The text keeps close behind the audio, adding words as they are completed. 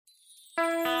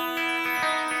Welcome,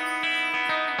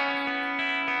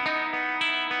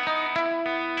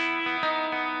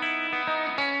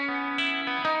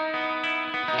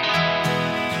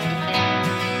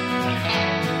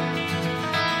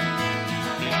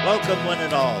 one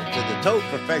and all, to the Tow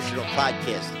Professional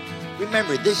Podcast.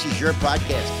 Remember, this is your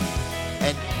podcast,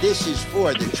 and this is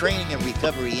for the Training and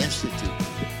Recovery Institute.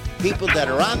 People that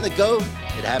are on the go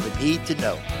that have a need to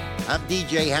know. I'm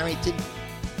DJ Harrington,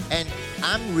 and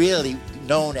I'm really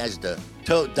known as the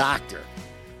tow doctor.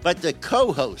 But the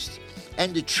co-host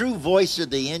and the true voice of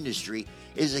the industry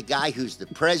is a guy who's the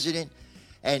president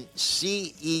and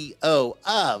CEO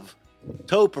of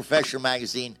Tow Professional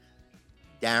Magazine,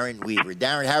 Darren Weaver.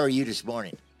 Darren, how are you this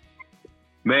morning?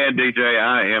 Man, DJ,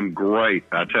 I am great,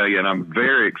 I tell you, and I'm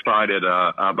very excited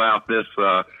about this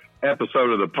episode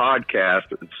of the podcast.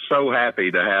 So happy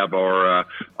to have our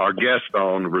guest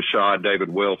on, Rashad David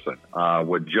Wilson,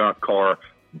 with Junk Car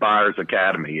Buyers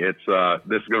Academy. This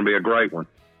is going to be a great one.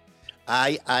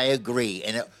 I agree,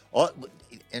 and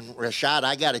Rashad,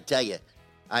 I got to tell you,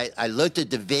 I looked at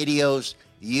the videos.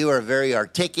 You are very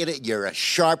articulate. You're a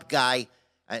sharp guy,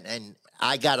 and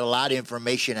I got a lot of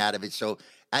information out of it. So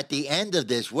at the end of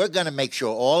this, we're going to make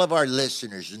sure all of our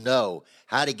listeners know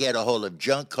how to get a hold of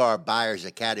Junk Car Buyers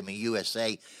Academy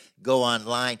USA. Go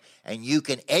online, and you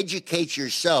can educate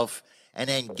yourself and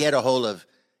then get a hold of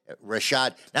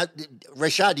Rashad. Now,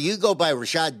 Rashad, do you go by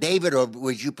Rashad David, or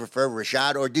would you prefer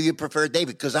Rashad, or do you prefer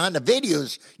David? Because on the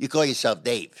videos, you call yourself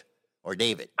Dave or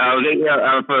David.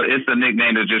 It's a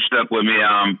nickname that just stuck with me.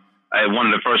 One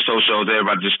of the first shows,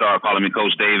 everybody just started calling me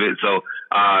Coach David. So,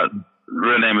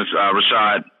 real name is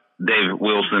Rashad David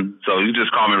Wilson. So you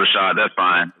just call me Rashad. That's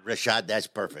fine. Rashad, that's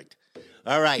perfect.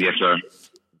 All right. Yes, sir.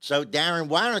 So, Darren,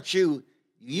 why don't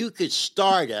you could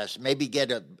start us, maybe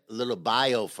get a little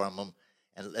bio from him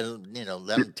and let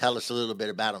him tell us a little bit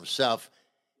about himself.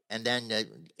 And then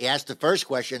ask the first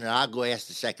question, and I'll go ask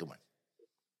the second one.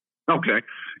 Okay.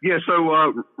 Yeah, so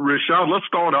Rashad, let's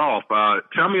start off.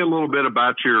 Tell me a little bit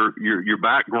about your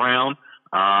background,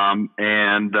 and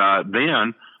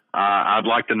then I'd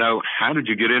like to know, how did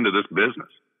you get into this business?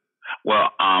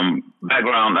 Well,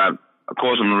 background, of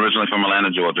course, I'm originally from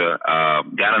Atlanta, Georgia.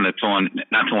 Got in the towing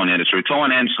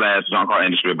and / junk car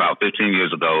industry about 15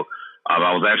 years ago.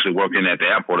 I was actually working at the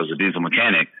airport as a diesel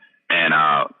mechanic, and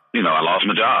I lost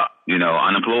my job,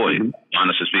 unemployed,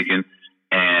 honestly speaking,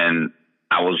 and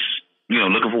I was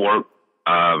looking for work.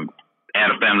 I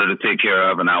had a family to take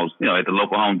care of, and I was, at the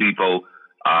local Home Depot.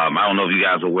 I don't know if you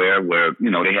guys are aware where,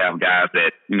 they have guys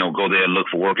that, go there and look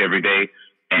for work every day.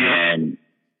 And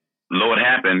Lord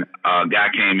happened, a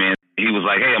guy came in. He was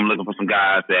like, hey, I'm looking for some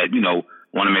guys that,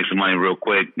 want to make some money real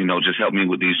quick. Just help me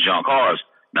with these junk cars.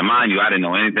 Now, mind you, I didn't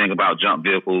know anything about junk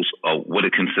vehicles or what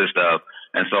it consists of.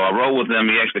 And so I rode with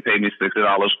him. He actually paid me $60,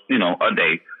 a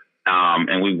day.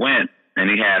 And we went, and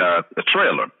he had a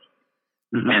trailer.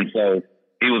 Mm-hmm. And so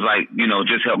he was like,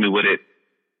 just help me with it,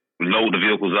 load the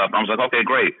vehicles up. I was like, okay,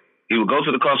 great. He would go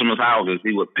to the customers' houses.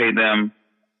 He would pay them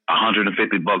 $150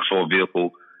 for a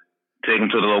vehicle, take them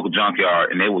to the local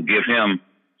junkyard, and they would give him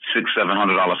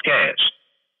 $600-700 cash.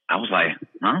 I was like,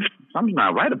 huh? Something's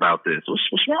not right about this.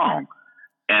 What's wrong?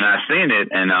 And I seen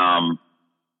it, and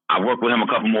I worked with him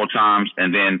a couple more times,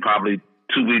 and then probably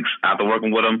 2 weeks after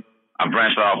working with him, I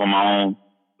branched off on my own.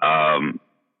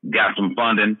 Got some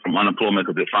funding from unemployment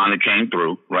because it finally came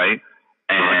through, right?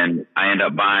 And I ended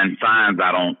up buying signs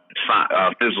out on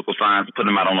physical signs, putting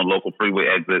them out on the local freeway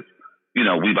exits.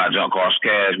 We buy junk cars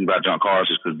cash, we buy junk cars,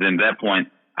 because then at that point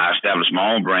I established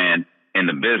my own brand in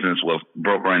the business with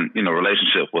brokering,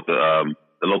 relationships with the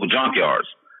local junkyards.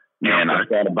 And I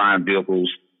started buying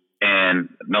vehicles, and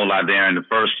no lie, Darren, the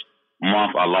first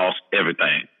month I lost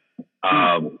everything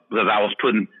because I was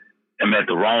putting him at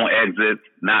the wrong exit,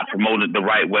 not promoted the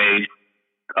right way,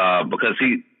 because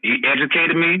he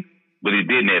educated me, but he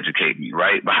didn't educate me,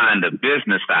 right, behind the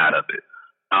business side of it.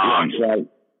 So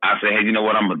I said, hey, you know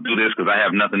what, I'm going to do this because I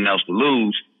have nothing else to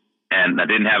lose, and I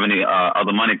didn't have any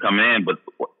other money coming in but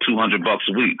 $200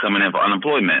 a week coming in for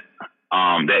unemployment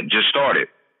that just started.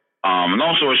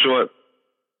 Long story short,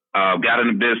 got in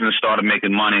the business, started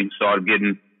making money, started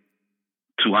getting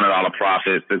 $200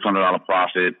 profit, $600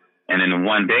 profit. And then in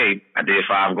one day I did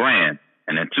 $5,000.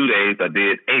 And in 2 days I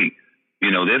did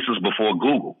 $8,000. This was before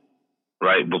Google,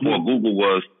 right? Before Google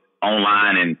was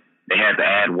online and they had the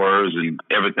AdWords and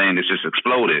everything that just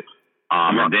exploded.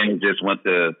 And then it just went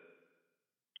to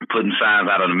putting signs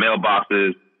out on the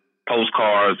mailboxes,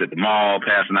 postcards at the mall,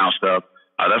 passing out stuff.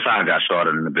 That's how I got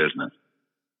started in the business.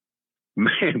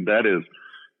 Man,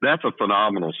 that's a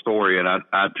phenomenal story. And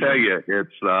I tell you,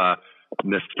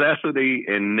 necessity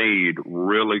and need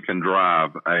really can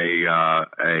drive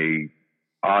a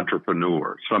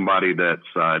entrepreneur, somebody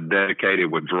that's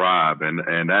dedicated with drive,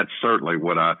 and that's certainly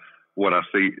what I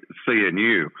see in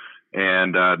you.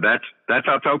 And that's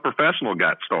how Tow Professional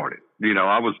got started. You know,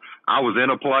 I was in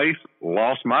a place,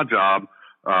 lost my job,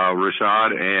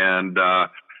 Rashad, and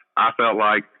I felt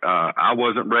like I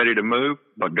wasn't ready to move,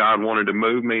 but God wanted to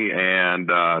move me, and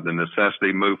the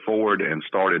necessity moved forward and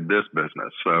started this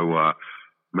business. So,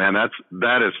 man,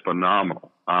 that is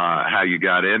phenomenal how you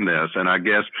got in this. And I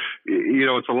guess, you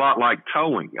know, it's a lot like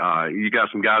towing. You got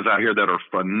some guys out here that are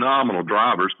phenomenal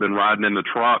drivers, been riding in the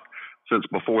truck since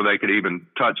before they could even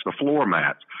touch the floor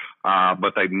mats,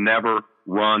 but they've never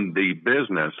run the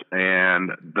business.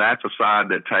 And that's a side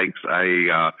that takes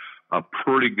a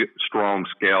pretty good, strong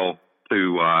skill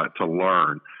to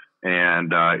learn.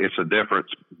 And it's a difference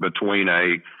between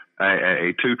a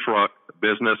 2-truck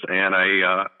business and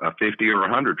a 50 or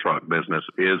 100 truck business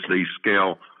is the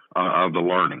skill of the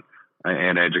learning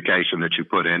and education that you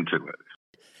put into it.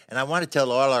 And I want to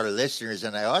tell all our listeners,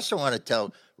 and I also want to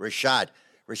tell Rashad,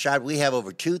 we have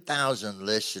over 2,000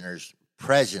 listeners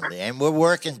presently, and we're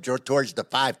working towards the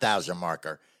 5,000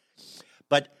 marker.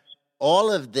 But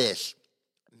all of this,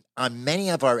 on many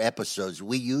of our episodes,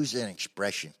 we use an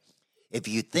expression. If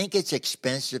you think it's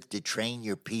expensive to train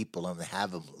your people and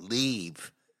have them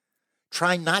leave,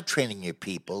 try not training your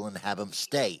people and have them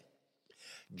stay.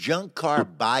 Junk Car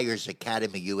Buyers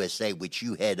Academy USA, which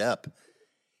you head up,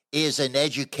 is an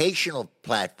educational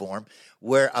platform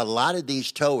where a lot of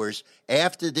these towers,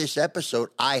 after this episode,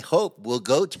 I hope will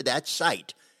go to that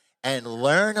site and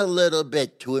learn a little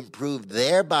bit to improve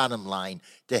their bottom line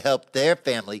to help their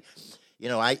family. You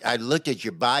know, I looked at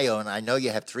your bio, and I know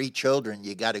you have 3 children.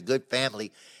 You got a good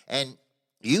family, and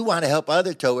you want to help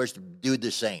other towers do the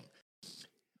same.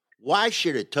 Why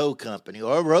should a tow company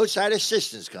or a roadside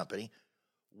assistance company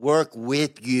work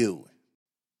with you?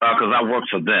 Because I work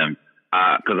for them.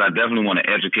 Because I definitely want to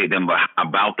educate them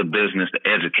about the business, the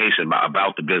education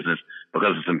about the business,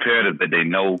 because it's imperative that they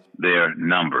know their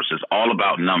numbers. It's all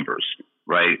about numbers,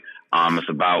 right? It's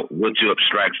about what you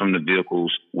abstract from the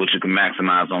vehicles, what you can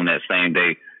maximize on that same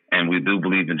day. And we do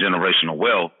believe in generational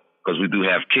wealth because we do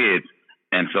have kids.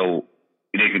 And so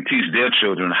they can teach their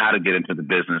children how to get into the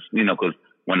business, you know, because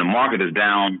when the market is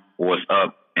down or it's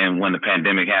up and when the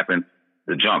pandemic happened,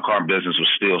 the junk car business was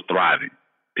still thriving.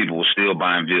 People were still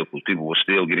buying vehicles. People were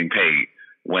still getting paid.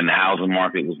 When the housing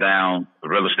market was down, the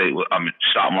real estate,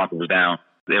 stock market was down,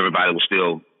 everybody was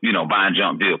still, you know, buying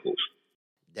junk vehicles.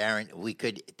 Darren, we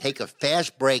could take a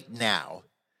fast break now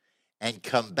and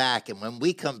come back. And when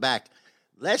we come back,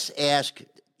 let's ask,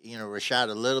 you know, Rashad,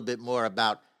 a little bit more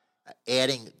about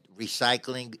adding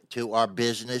recycling to our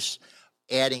business,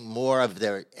 adding more of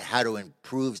how to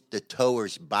improve the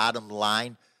tower's bottom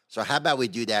line. So how about we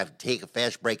do that, take a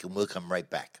fast break, and we'll come right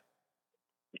back.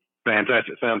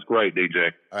 Fantastic. Sounds great,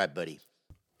 DJ. All right, buddy.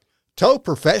 Tow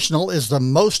Professional is the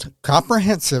most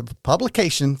comprehensive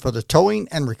publication for the towing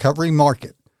and recovery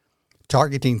market,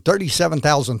 targeting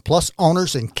 37,000 plus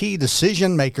owners and key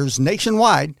decision makers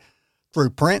nationwide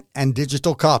through print and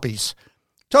digital copies.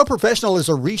 Tow Professional is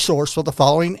a resource for the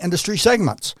following industry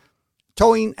segments: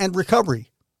 towing and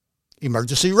recovery,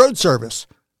 emergency road service,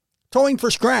 towing for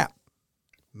scrap,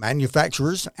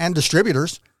 manufacturers and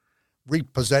distributors,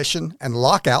 repossession and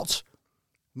lockouts,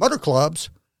 motor clubs,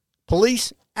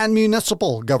 police and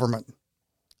municipal government.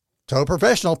 Tow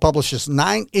Professional publishes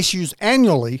 9 issues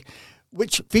annually,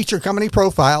 which feature company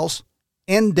profiles,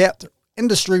 in-depth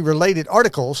industry-related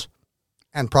articles,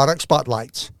 and product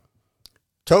spotlights.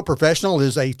 Tow Professional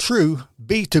is a true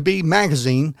B2B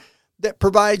magazine that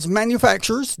provides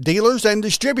manufacturers, dealers, and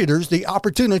distributors the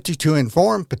opportunity to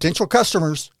inform potential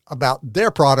customers about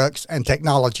their products and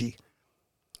technology.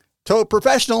 Tow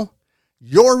Professional,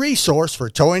 your resource for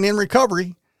towing and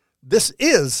recovery. This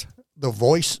is the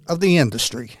voice of the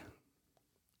industry.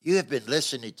 You have been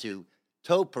listening to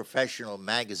Tow Professional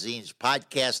Magazine's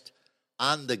podcast,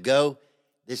 On the Go.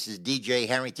 This is DJ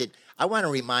Harrington. I want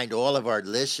to remind all of our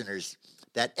listeners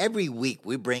that every week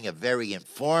we bring a very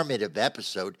informative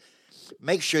episode.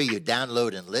 Make sure you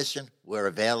download and listen. We're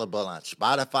available on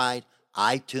Spotify,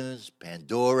 iTunes,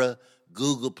 Pandora,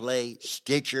 Google Play,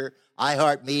 Stitcher,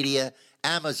 iHeartMedia,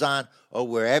 Amazon, or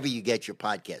wherever you get your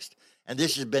podcast. And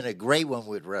this has been a great one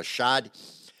with Rashad.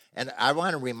 And I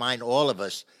want to remind all of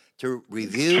us to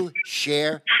review,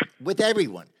 share with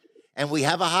everyone. And we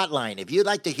have a hotline. If you'd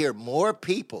like to hear more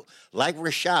people like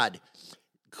Rashad,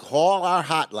 call our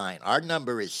hotline. Our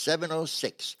number is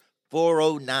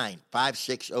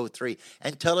 706-409-5603.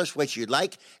 And tell us what you'd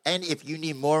like and if you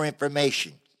need more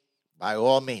information. by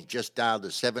all means, just dial the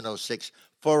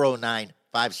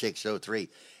 706-409-5603.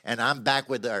 And I'm back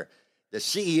with the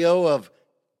CEO of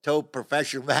Tow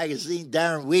Professional Magazine,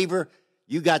 Darren Weaver.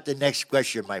 You got the next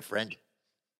question, my friend.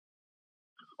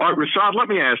 All right, Rashad, let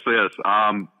me ask this.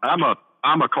 I'm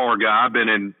a car guy. I've been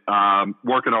in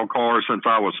working on cars since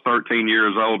I was 13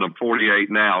 years old. I'm 48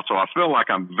 now, so I feel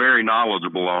like I'm very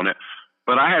knowledgeable on it.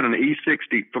 But I had an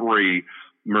E63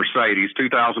 Mercedes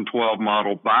 2012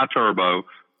 model bi-turbo,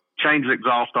 changed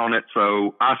exhaust on it,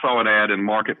 so I saw an ad in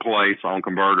Marketplace on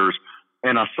converters,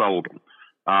 and I sold them.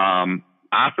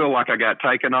 I feel like I got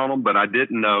taken on them, but I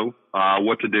didn't know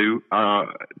what to do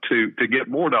to get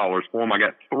more dollars for them. I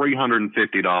got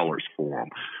 $350 for them.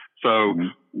 So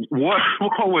what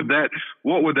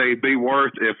would they be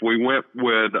worth if we went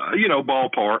with,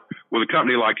 ballpark with a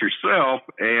company like yourself?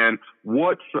 And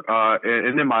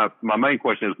and then my main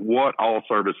question is, what all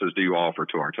services do you offer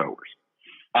to our towers?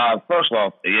 First of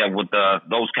all, with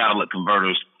those catalytic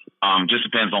converters, just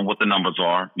depends on what the numbers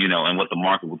are, and what the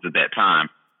market was at that time.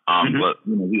 But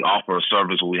we offer a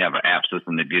service where we have an app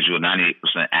system that gives you a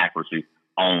 98% accuracy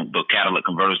on the catalytic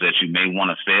converters that you may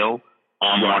want to sell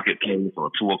on Marketplace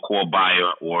or to a core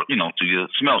buyer or, to your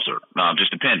smelter, just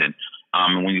depending.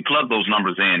 And when you plug those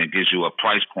numbers in, it gives you a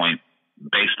price point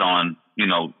based on,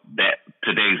 that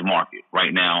today's market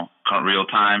right now, current real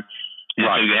time. And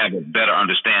so you have a better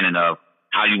understanding of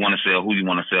how you want to sell, who you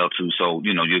want to sell to. So,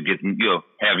 you'll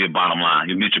have your bottom line.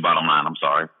 You'll meet your bottom line. I'm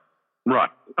sorry.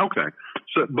 Right. Okay.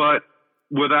 So, but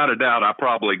without a doubt, I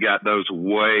probably got those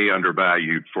way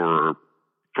undervalued for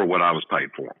what I was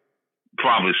paid for.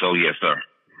 Probably so, yes, sir.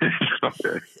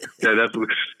 Okay. Yeah,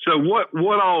 so.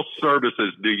 What all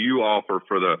services do you offer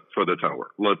for the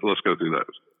tower? Let's go through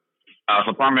those.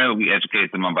 So primarily, we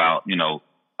educate them about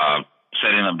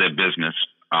setting up their business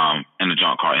in the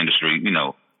junk car industry.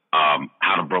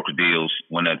 How to broker deals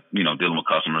when they're dealing with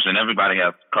customers, and everybody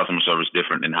has customer service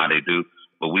different in how they do.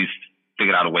 But we've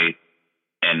figured out a way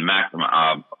and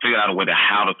figured out a way to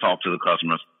how to talk to the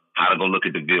customers, how to go look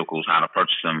at the vehicles, how to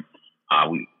purchase them.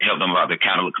 We help them about the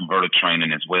catalytic converter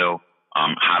training as well,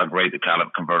 how to grade the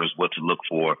catalytic converters, what to look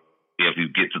for if you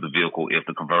get to the vehicle, if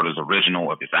the converter is original,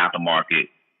 if it's aftermarket,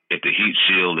 if the heat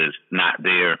shield is not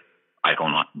there, like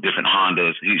on different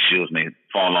Hondas, heat shields may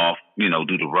fall off,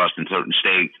 due to rust in certain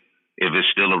states. If it's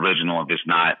still original, if it's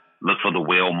not, look for the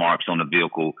wheel marks on the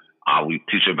vehicle. We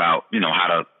teach about, how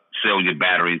to sell your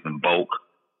batteries in bulk,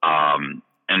 and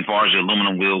as far as your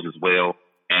aluminum wheels as well,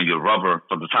 and your rubber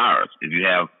for the tires. If you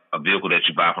have a vehicle that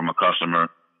you buy from a customer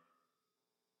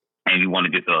and you want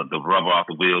to get the rubber off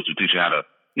the wheels, we teach you how to,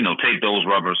 take those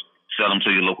rubbers, sell them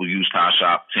to your local used tire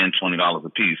shop, $10, $20 a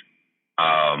piece.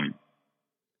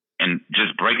 And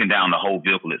just breaking down the whole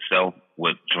vehicle itself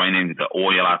with draining the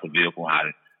oil out the vehicle, how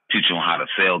to teach you on how to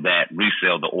sell that,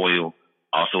 resell the oil,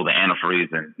 also the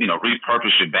antifreeze, and,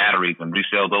 repurpose your batteries and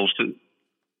resell those too.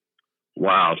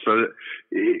 Wow. So,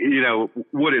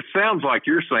 what it sounds like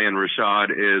you're saying,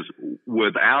 Rashad, is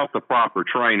without the proper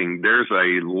training, there's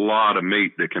a lot of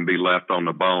meat that can be left on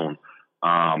the bone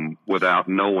without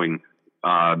knowing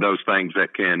those things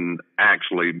that can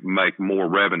actually make more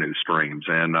revenue streams.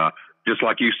 And just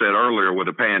like you said earlier, with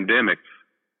the pandemic,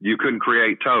 you couldn't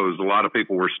create tows. A lot of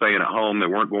people were staying at home. They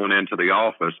weren't going into the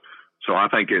office. So I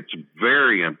think it's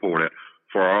very important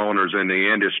for our owners in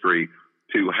the industry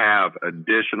to have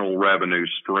additional revenue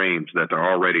streams that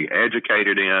they're already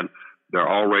educated in. They're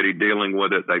already dealing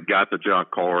with it. They've got the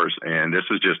junk cars, and this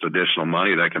is just additional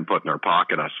money they can put in their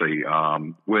pocket, I see,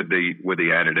 with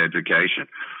the added education.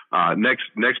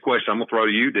 Next question I'm going to throw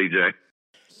to you, DJ.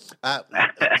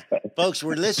 Folks,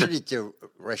 we're listening to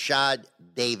Rashad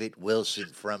David Wilson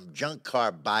from Junk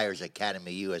Car Buyers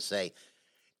Academy USA.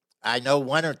 I know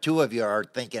one or two of you are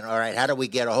thinking, all right, how do we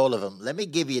get a hold of him? Let me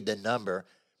give you the number,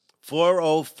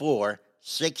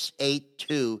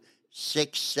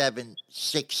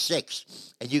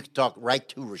 404-682-6766, and you can talk right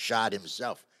to Rashad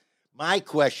himself. My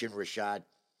question, Rashad,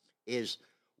 is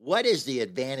what is the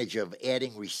advantage of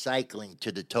adding recycling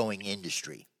to the towing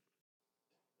industry?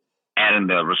 Adding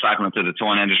the recycling to the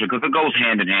towing industry, because it goes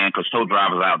hand in hand, because tow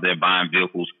drivers out there buying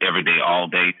vehicles every day, all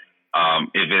day.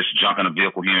 If it's junking a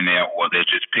vehicle here and there, or they're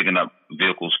just picking up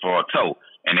vehicles for a tow,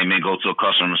 and they may go to a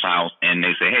customer's house and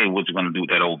they say, hey, what you going to do with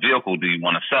that old vehicle? Do you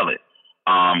want to sell it?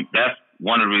 That's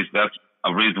one of the reasons, that's a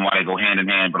reason why they go hand in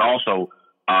hand. But also,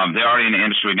 they're already in the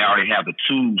industry and they already have the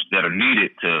tools that are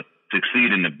needed to succeed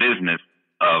in the business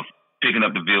of picking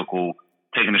up the vehicle,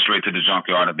 taking it straight to the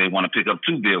junkyard. If they want to pick up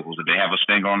two vehicles, if they have a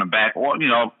stinger on the back, or,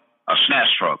 a snatch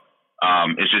truck,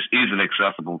 it's just easily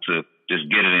accessible to just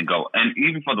get it and go. And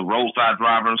even for the roadside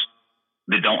drivers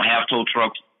that don't have tow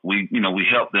trucks, we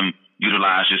help them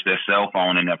utilize just their cell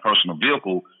phone and their personal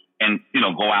vehicle and,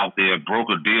 go out there,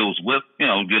 broker deals with,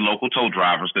 your local tow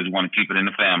drivers because you want to keep it in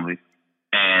the family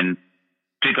and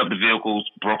pick up the vehicles,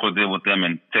 broker a deal with them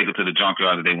and take it to the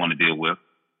junkyard that they want to deal with.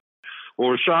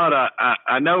 Well, Rashad,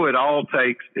 I know it all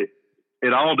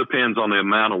depends on the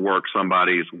amount of work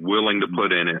somebody is willing to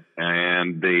put in it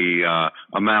and the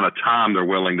amount of time they're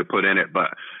willing to put in it.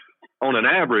 But on an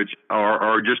average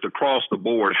or just across the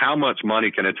board, how much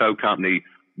money can a tow company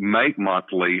make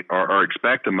monthly or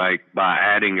expect to make by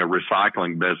adding a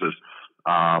recycling business,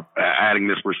 adding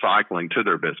this recycling to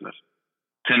their business?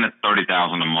 $10,000 to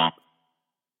 $30,000 a month.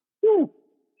 Woo.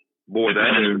 Boy,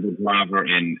 that is the driver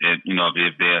and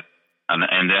if they're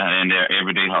and their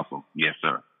everyday hustle. Yes,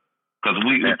 sir. Because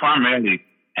we primarily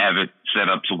have it set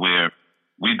up to where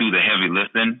we do the heavy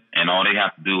lifting, and all they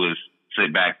have to do is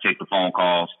sit back, take the phone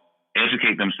calls,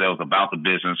 educate themselves about the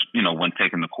business, when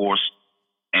taking the course,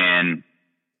 and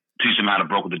teach them how to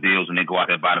broker the deals, and they go out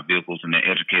there, buy the vehicles, and they're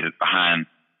educated behind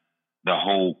the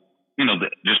whole,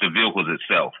 just the vehicles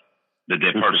itself that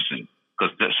they're purchasing.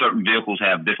 Because certain vehicles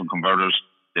have different converters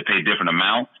that pay different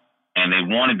amounts, and they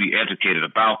want to be educated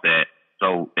about that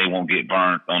so they won't get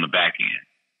burned on the back end.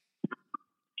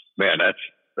 Man,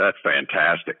 that's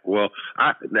fantastic. Well,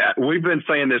 we've been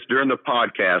saying this during the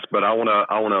podcast, but I want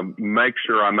to make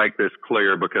sure I make this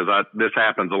clear because this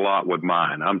happens a lot with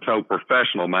mine. I'm Tow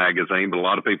Professional Magazine, but a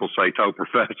lot of people say Tow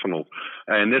Professionals,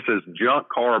 and this is Junk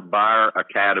Car Buyer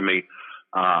Academy.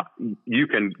 You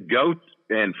can go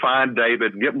and find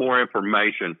David, get more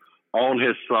information on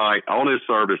his site, on his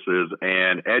services,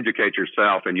 and educate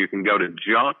yourself. And you can go to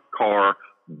Junk Car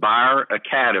Buyer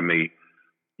Academy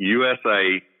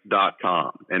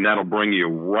USA.com, and that'll bring you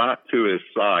right to his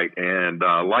site. And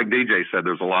like DJ said,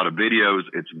 there's a lot of videos.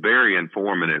 It's very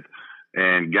informative.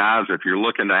 And guys, if you're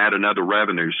looking to add another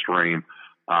revenue stream,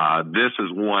 this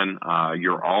is one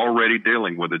you're already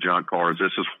dealing with the junk cars.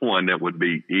 This is one that would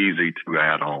be easy to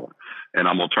add on. And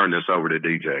I'm going to turn this over to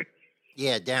DJ.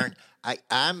 Yeah, Darren,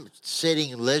 I'm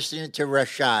sitting listening to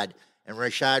Rashad. And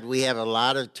Rashad, we have a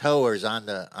lot of towers on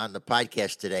the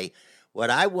podcast today. What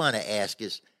I want to ask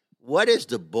is, what is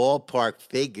the ballpark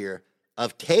figure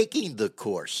of taking the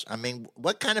course? I mean,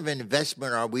 what kind of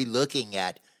investment are we looking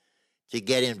at to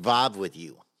get involved with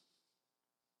you?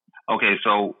 Okay,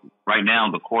 so right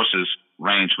now the courses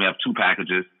range. We have 2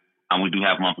 packages, and we do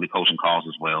have monthly coaching calls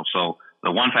as well. So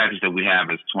the one package that we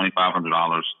have is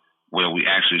 $2,500, where we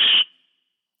actually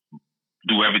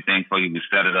do everything for you. We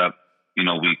set it up.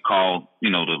 We call, the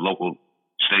local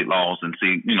state laws and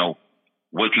see,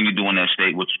 what can you do in that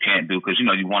state, what you can't do, because,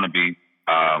 you want to be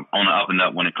on the up and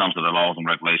up when it comes to the laws and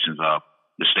regulations of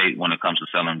the state when it comes to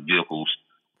selling vehicles.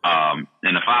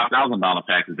 In the $5,000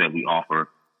 package that we offer,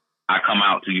 I come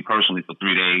out to you personally for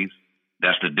 3 days.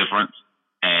 That's the difference.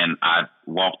 And I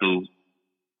walk through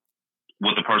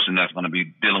with the person that's going to be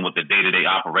dealing with the day-to-day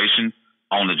operation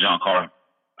on the junk car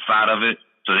side of it.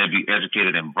 So they'll be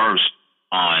educated and versed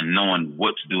on knowing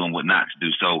what to do and what not to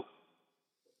do. So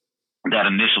that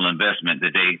initial investment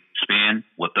that they spend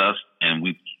with us and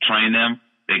we train them,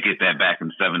 they get that back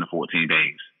in 7 to 14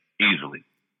 days easily.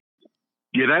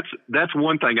 Yeah, that's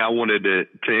one thing I wanted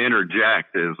to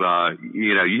interject is,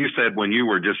 you said when you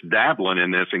were just dabbling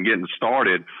in this and getting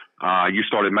started, you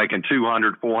started making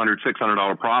 $200, $400,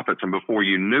 $600 profits. And before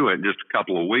you knew it, just a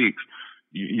couple of weeks,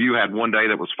 you had one day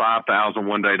that was 5,000,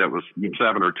 one day that was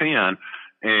 7 or 10.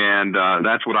 And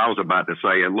that's what I was about to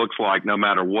say. It looks like no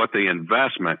matter what the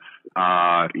investment,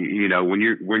 when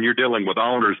you're dealing with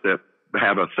owners that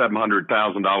have a $700,000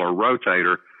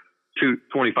 rotator,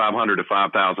 $2,500 to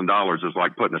 $5,000 is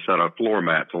like putting a set of floor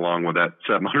mats along with that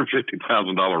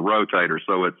 $750,000 rotator.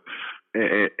 So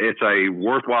it's a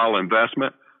worthwhile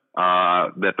investment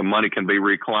that the money can be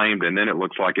reclaimed, and then it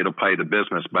looks like it'll pay the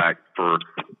business back for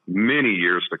many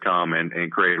years to come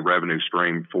and create a revenue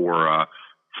stream for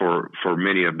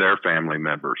many of their family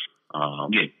members,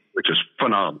 which is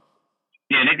phenomenal.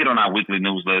 Yeah, and they get on our weekly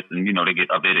news list, and they get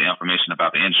updated information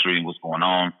about the industry and what's going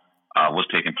on.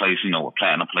 What's taking place, with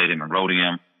platinum, palladium, and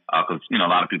rhodium, because, a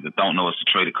lot of people don't know it's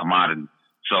a traded commodity.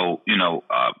 So,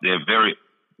 they're very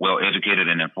well educated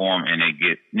and informed, and they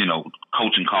get,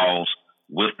 coaching calls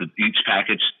with each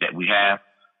package that we have.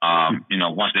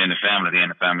 Once they're in the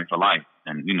family for life.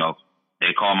 And,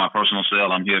 they call my personal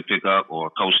cell, I'm here to pick up, or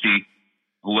Coach T,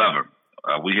 whoever.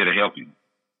 We're here to help you.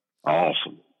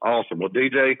 Awesome. Well,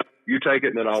 DJ, you take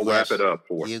it, and then I'll wrap it up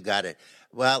for you. You got it.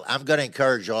 Well, I'm going to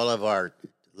encourage all of our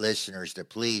listeners to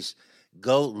please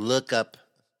go look up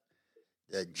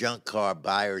the Junk Car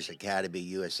Buyers Academy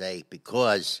USA,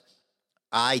 because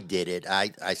I did it.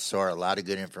 I saw a lot of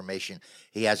good information.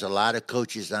 He has a lot of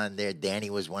coaches on there. Danny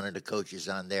was one of the coaches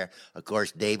on there. Of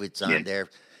course, David's on there.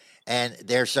 And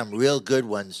there's some real good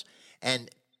ones. And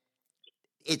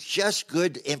it's just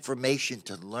good information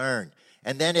to learn.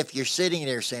 And then if you're sitting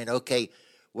there saying, okay,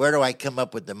 where do I come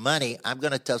up with the money? I'm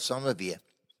going to tell some of you,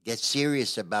 get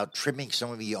serious about trimming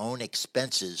some of your own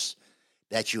expenses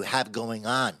that you have going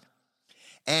on.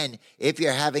 And if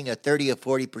you're having a 30 or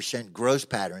 40% gross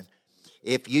pattern,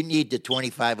 if you need the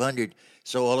 $2,500,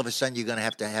 so all of a sudden you're going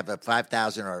to have a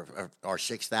 $5,000 or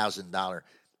 $6,000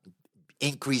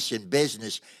 increase in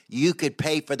business, you could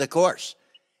pay for the course.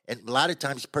 And a lot of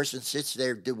times a person sits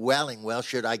there dwelling, well,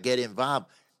 should I get involved?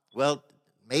 Well,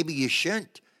 maybe you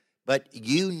shouldn't, but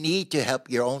you need to help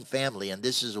your own family, and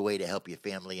this is a way to help your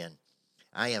family. And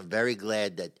I am very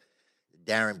glad that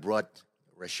Darren brought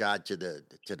Rashad to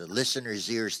the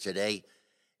listeners' ears today.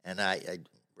 And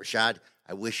Rashad,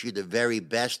 I wish you the very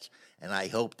best, and I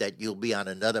hope that you'll be on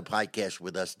another podcast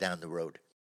with us down the road.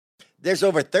 There's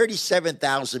over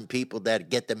 37,000 people that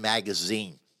get the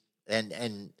magazine,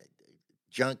 and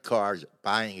Junk Cars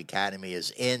Buying Academy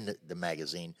is in the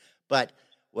magazine. But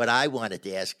what I wanted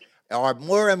to ask, are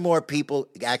more and more people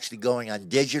actually going on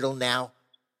digital now?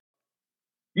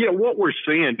 Yeah, what we're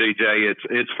seeing, DJ,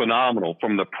 it's phenomenal.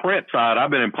 From the print side, I've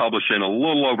been in publishing a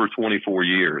little over 24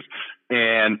 years,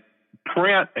 and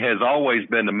print has always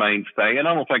been the mainstay, and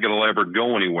I don't think it'll ever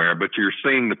go anywhere, but you're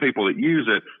seeing the people that use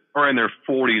it are in their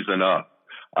 40s and up.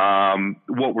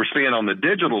 What we're seeing on the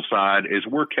digital side is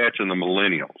we're catching the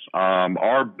millennials.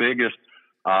 Our biggest,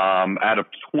 out of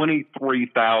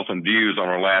 23,000 views on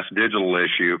our last digital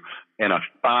issue and a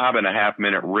 5.5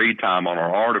 minute read time on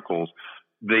our articles,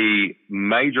 the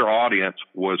major audience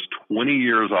was 20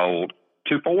 years old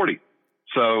to 40.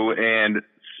 So, and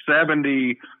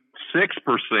 76%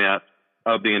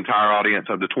 of the entire audience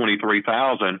of the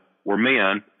 23,000 were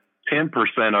men.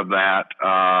 10% of that,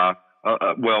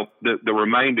 the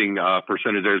remaining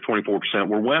percentage there, 24%,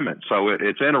 were women. So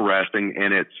it's interesting,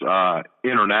 and it's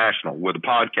international. With the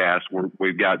podcast,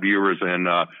 we've got viewers in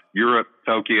Europe,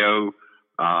 Tokyo,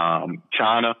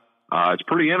 China. It's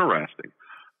pretty interesting.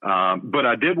 But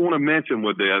I did want to mention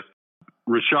with this,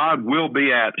 Rashad will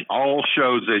be at all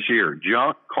shows this year.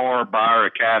 Junk Car Buyer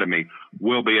Academy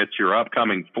will be at your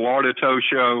upcoming Florida Tow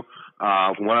Show.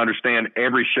 From what I understand,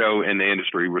 every show in the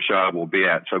industry Rashad will be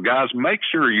at. So, guys, make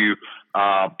sure you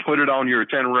put it on your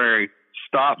itinerary.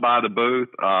 Stop by the booth.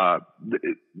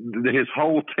 His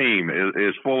whole team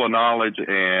is full of knowledge,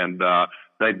 and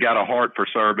they've got a heart for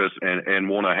service and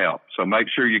want to help. So make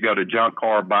sure you go to Junk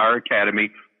Car Buyer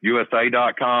Academy,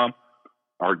 USA.com,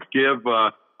 or give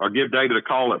David a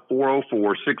call at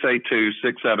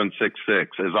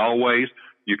 404-682-6766. As always,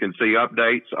 you can see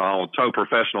updates on Tow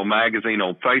Professional Magazine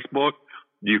on Facebook.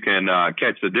 You can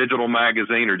catch the digital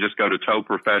magazine or just go to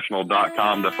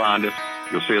towprofessional.com to find us.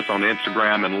 You'll see us on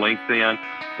Instagram and LinkedIn.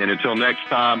 And until next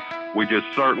time, we just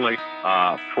certainly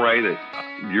pray that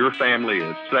your family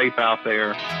is safe out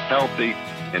there, healthy,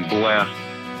 and blessed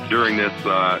during this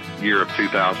year of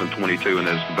 2022, and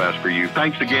it's the best for you.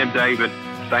 Thanks again, David.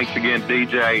 Thanks again,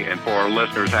 DJ. And for our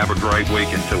listeners, have a great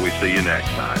week until we see you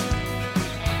next time.